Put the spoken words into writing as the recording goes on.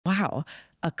Wow,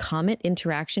 a comet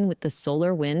interaction with the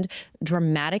solar wind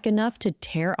dramatic enough to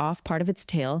tear off part of its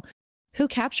tail. Who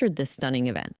captured this stunning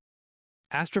event?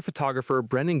 Astrophotographer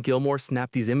Brendan Gilmore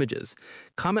snapped these images.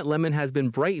 Comet Lemon has been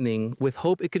brightening with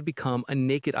hope it could become a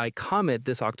naked eye comet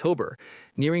this October,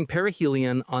 nearing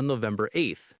perihelion on November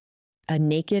 8th. A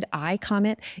naked eye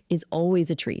comet is always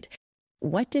a treat.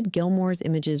 What did Gilmore's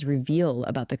images reveal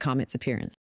about the comet's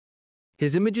appearance?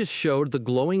 His images showed the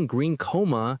glowing green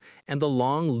coma and the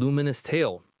long, luminous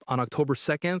tail. On October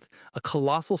 2nd, a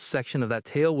colossal section of that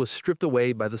tail was stripped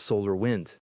away by the solar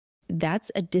wind.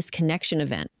 That's a disconnection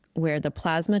event where the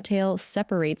plasma tail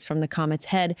separates from the comet's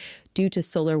head due to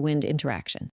solar wind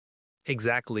interaction.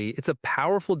 Exactly, it's a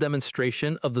powerful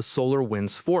demonstration of the solar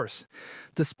wind's force.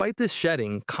 Despite this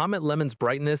shedding, Comet Lemon's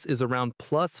brightness is around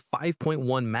plus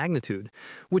 5.1 magnitude,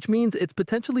 which means it's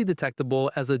potentially detectable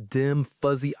as a dim,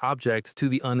 fuzzy object to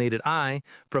the unaided eye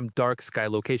from dark sky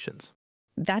locations.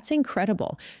 That's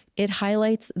incredible. It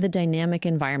highlights the dynamic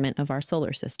environment of our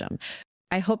solar system.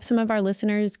 I hope some of our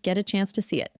listeners get a chance to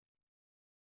see it.